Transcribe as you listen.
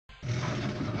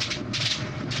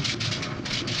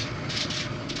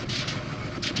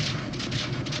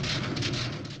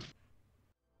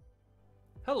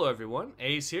Hello everyone,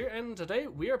 Ace here, and today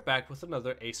we are back with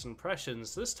another Ace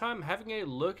Impressions, this time having a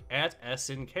look at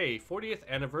SNK 40th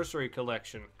Anniversary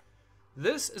Collection.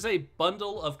 This is a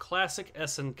bundle of classic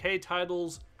SNK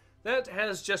titles that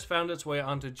has just found its way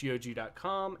onto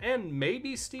GOG.com and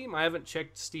maybe Steam. I haven't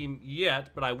checked Steam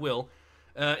yet, but I will.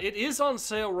 It is on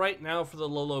sale right now for the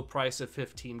low price of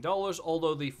 $15,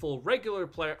 although the full regular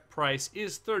price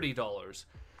is $30.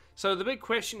 So the big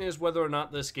question is whether or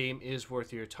not this game is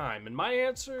worth your time, and my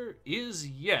answer is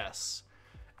yes.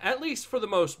 At least for the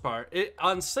most part.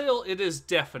 On sale it is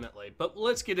definitely, but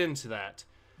let's get into that.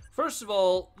 First of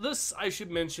all, this, I should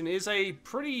mention, is a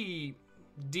pretty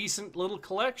decent little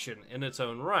collection in its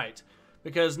own right,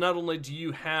 because not only do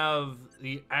you have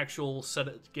the actual set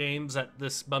of games that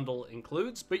this bundle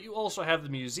includes, but you also have the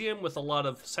museum with a lot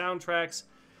of soundtracks,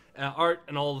 art,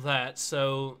 and all of that.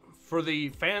 So for the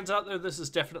fans out there, this is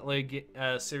definitely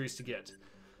a series to get.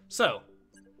 So,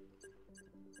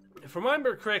 if I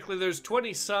remember correctly, there's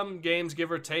 20-some games,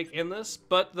 give or take, in this,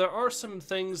 but there are some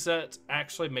things that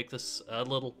actually make this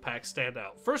little pack stand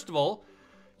out. First of all,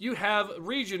 you have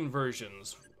region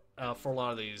versions for a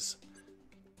lot of these.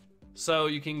 So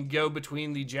you can go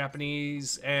between the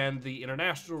Japanese and the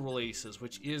international releases,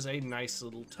 which is a nice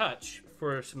little touch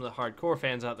for some of the hardcore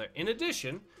fans out there. In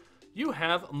addition, you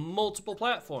have multiple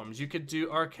platforms. You could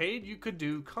do arcade, you could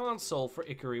do console for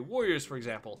Ikari Warriors, for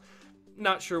example.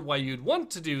 Not sure why you'd want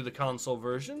to do the console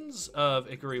versions of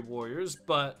Ikari Warriors,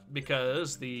 but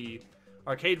because the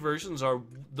arcade versions are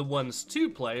the ones to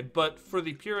play, but for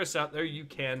the purists out there, you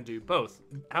can do both.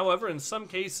 However, in some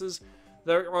cases,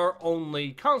 there are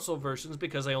only console versions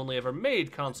because they only ever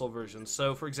made console versions.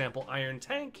 So, for example, Iron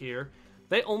Tank here,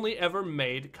 they only ever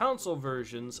made console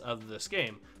versions of this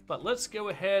game. But let's go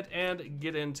ahead and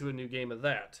get into a new game of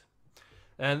that.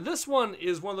 And this one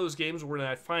is one of those games where when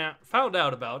I found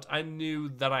out about, I knew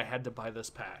that I had to buy this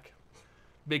pack,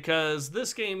 because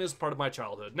this game is part of my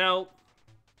childhood. Now,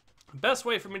 best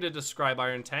way for me to describe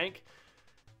Iron Tank,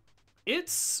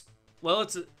 it's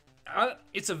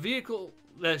a vehicle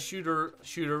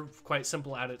shooter, quite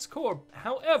simple at its core.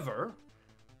 However,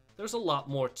 there's a lot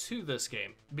more to this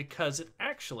game because it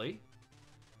actually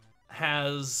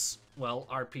has, well,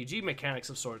 RPG mechanics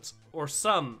of sorts, or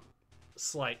some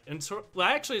slight. And so, well,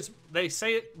 actually, they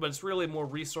say it, but it's really more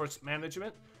resource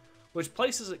management, which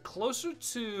places it closer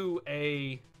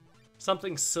to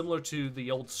something similar to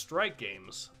the old Strike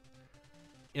games,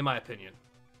 in my opinion.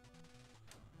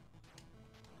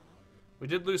 We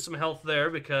did lose some health there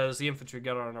because the infantry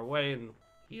got on our way and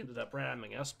he ended up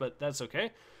ramming us, but that's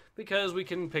okay because we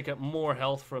can pick up more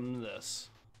health from this.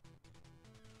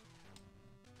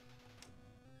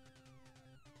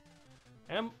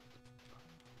 And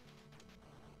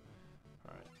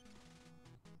alright.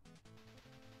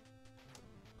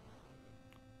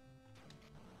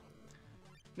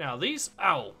 Now these,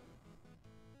 ow.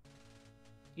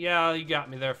 Yeah, you got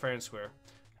me there fair and square.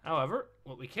 However,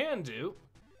 what we can do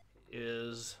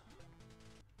is,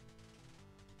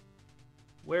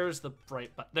 where's the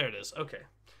right button? There it is. Okay.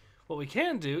 What we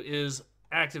can do is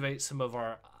activate some of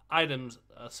our items,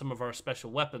 some of our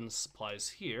special weapons supplies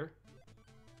here.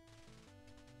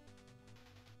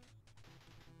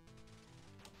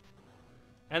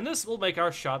 And this will make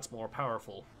our shots more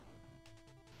powerful.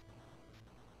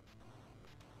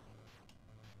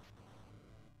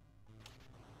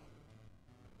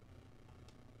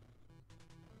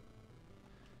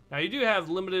 Now, you do have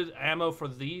limited ammo for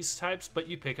these types, but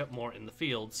you pick up more in the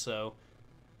field, so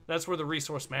that's where the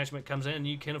resource management comes in, and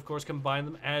you can, of course, combine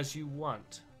them as you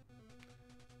want.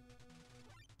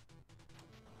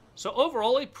 So,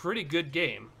 overall, a pretty good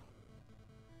game.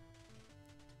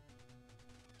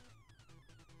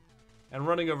 And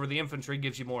running over the infantry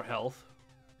gives you more health.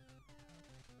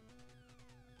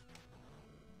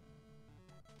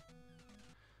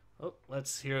 Oh,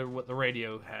 let's hear what the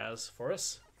radio has for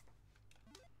us.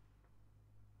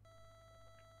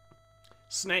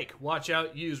 Snake, watch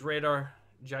out, use radar,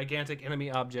 gigantic enemy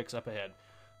objects up ahead.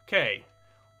 Okay,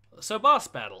 so boss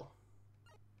battle.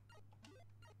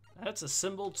 That's a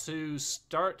symbol to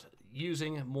start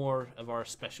using more of our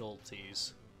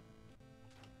specialties.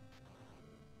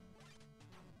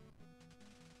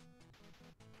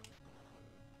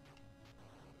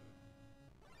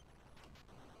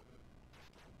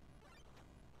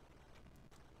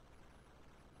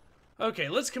 Okay,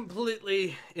 let's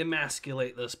completely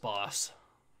emasculate this boss.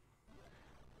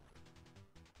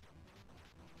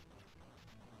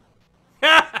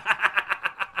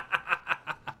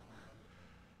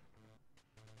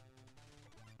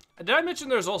 Did I mention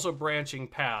there's also branching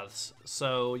paths,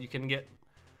 so you can get,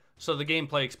 so the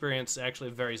gameplay experience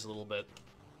actually varies a little bit.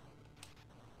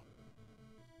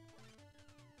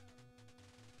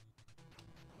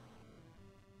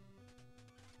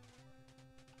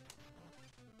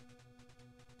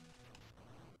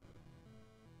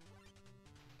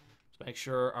 Make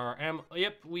sure our ammo...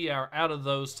 Yep, we are out of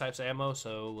those types of ammo,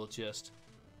 so we'll just...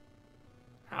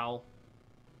 Ow.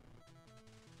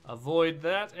 Avoid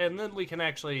that, and then we can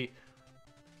actually...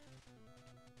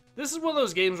 This is one of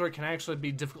those games where it can actually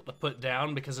be difficult to put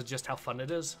down because of just how fun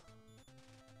it is.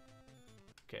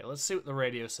 Okay, let's see what the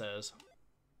radio says.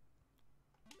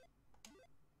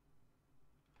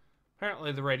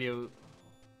 Apparently the radio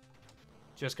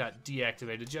just got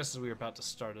deactivated just as we were about to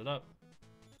start it up.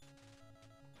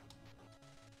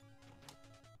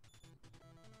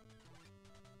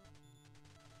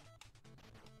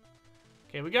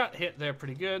 Okay, we got hit there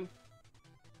pretty good.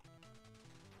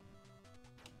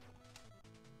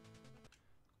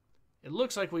 It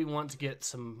looks like we want to get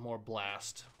some more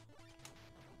blast.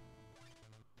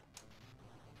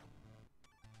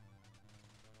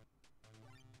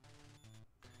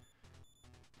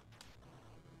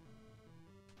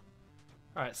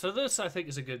 Alright, so this I think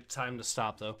is a good time to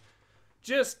stop though.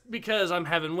 Just because I'm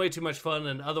having way too much fun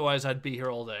and otherwise I'd be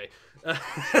here all day.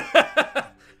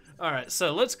 Alright,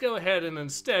 so let's go ahead and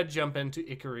instead jump into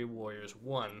Ikari Warriors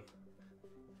 1.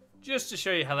 Just to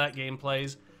show you how that game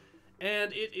plays.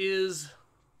 And it is...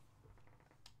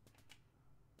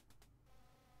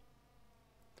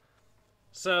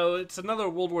 So it's another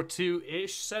World War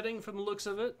II-ish setting from the looks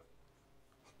of it.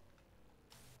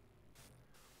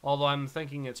 Although I'm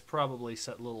thinking it's probably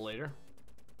set a little later.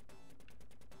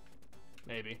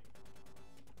 Maybe.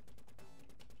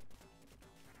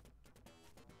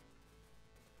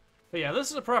 But yeah,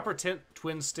 this is a proper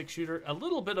twin stick shooter. A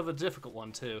little bit of a difficult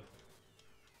one, too.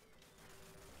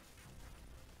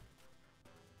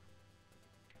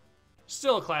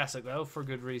 Still a classic, though, for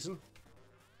good reason.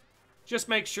 Just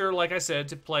make sure, like I said,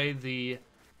 to play the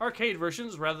arcade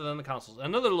versions rather than the consoles.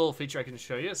 Another little feature I can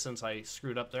show you, since I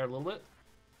screwed up there a little bit.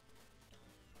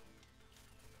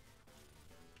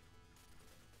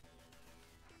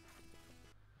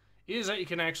 Is that you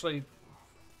can actually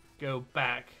go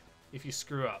back if you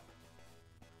screw up.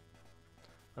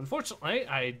 Unfortunately,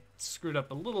 I screwed up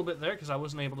a little bit there because I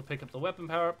wasn't able to pick up the weapon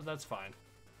power-up, but that's fine.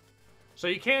 So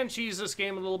you can cheese this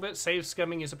game a little bit. Save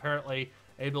scumming is apparently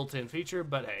a built-in feature,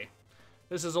 but hey.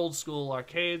 This is old school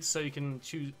arcades, so you can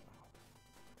choose...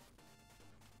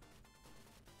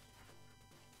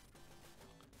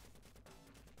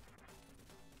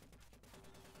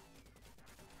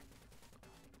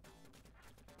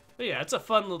 But yeah, it's a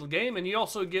fun little game, and you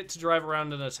also get to drive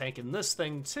around in a tank in this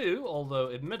thing too,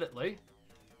 although admittedly...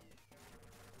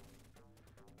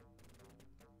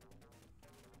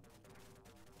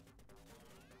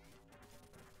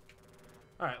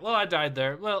 Alright, well I died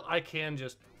there. Well, I can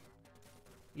just...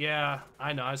 Yeah,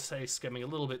 I know, I say skimming a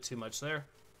little bit too much there.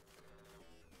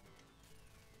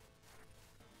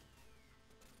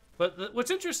 But what's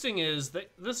interesting is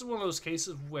that this is one of those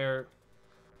cases where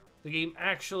the game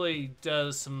actually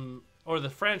does some, or the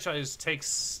franchise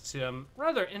takes some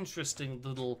rather interesting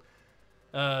little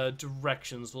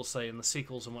directions, we'll say, in the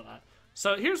sequels and whatnot.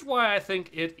 So here's why I think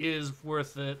it is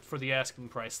worth it for the asking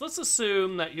price. Let's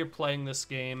assume that you're playing this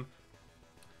game.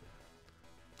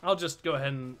 I'll just go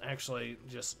ahead and actually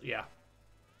just, yeah.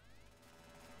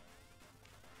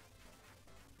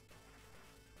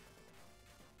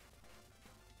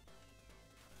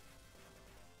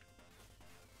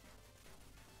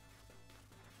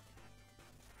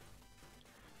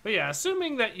 But yeah,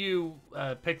 assuming that you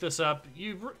pick this up,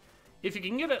 if you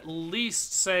can get at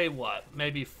least, say, what,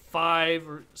 maybe five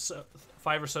or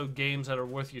so games that are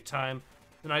worth your time,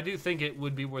 then I do think it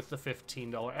would be worth the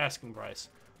 $15 asking price.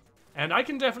 And I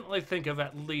can definitely think of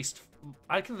at least,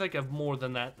 I can think of more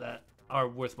than that that are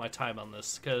worth my time on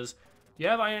this, because you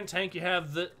have Iron Tank, you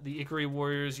have the Ikari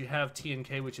Warriors, you have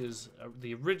TNK, which is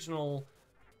the original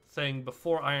thing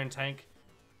before Iron Tank.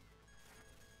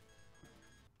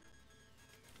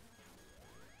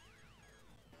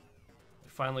 We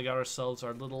finally got ourselves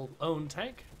our little own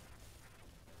tank.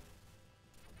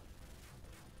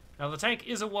 Now the tank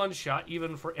is a one-shot,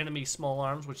 even for enemy small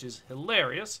arms, which is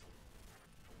hilarious.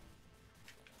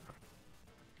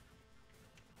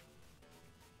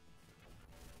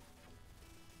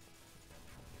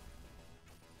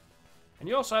 And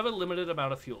you also have a limited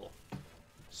amount of fuel.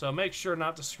 So make sure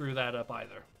not to screw that up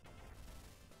either.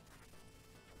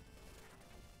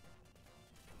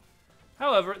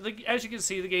 However, as you can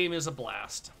see, the game is a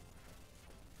blast.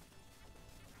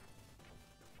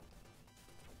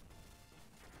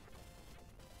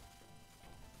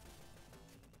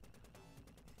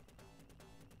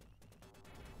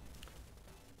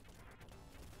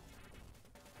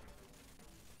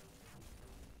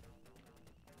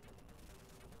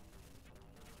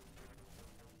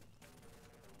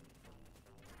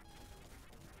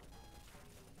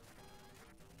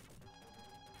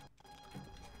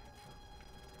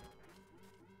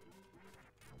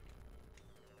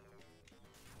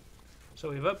 So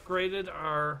we've upgraded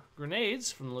our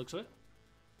grenades from the looks of it.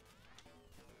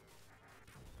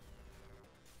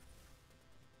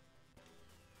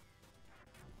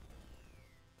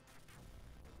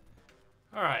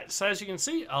 Alright, so as you can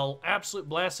see, an absolute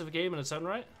blast of a game in its own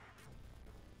right.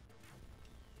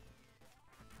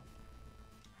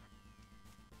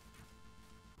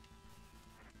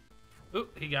 Ooh,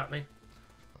 he got me.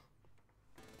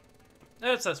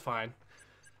 That's fine.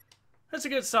 That's a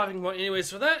good stopping point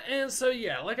anyways for that. And so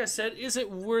yeah, like I said, is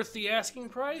it worth the asking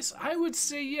price? I would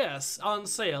say yes, on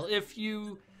sale.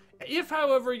 If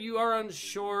however you are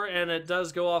unsure and it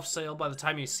does go off sale by the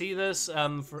time you see this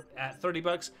at 30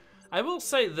 bucks, I will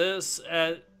say this,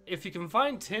 if you can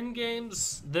find 10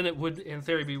 games, then it would in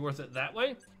theory be worth it that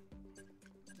way.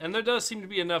 And there does seem to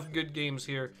be enough good games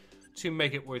here to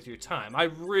make it worth your time. I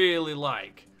really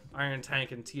like Iron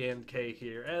Tank and TNK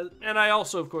here, and I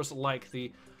also of course like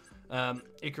the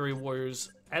Ikari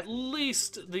Warriors, at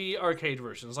least the arcade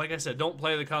versions. Like I said, don't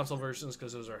play the console versions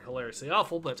because those are hilariously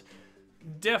awful, but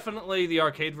definitely the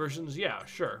arcade versions, yeah,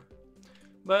 sure.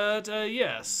 But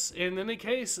yes, in any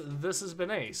case, this has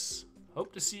been Ace.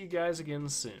 Hope to see you guys again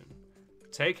soon.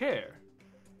 Take care.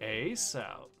 Ace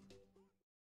out.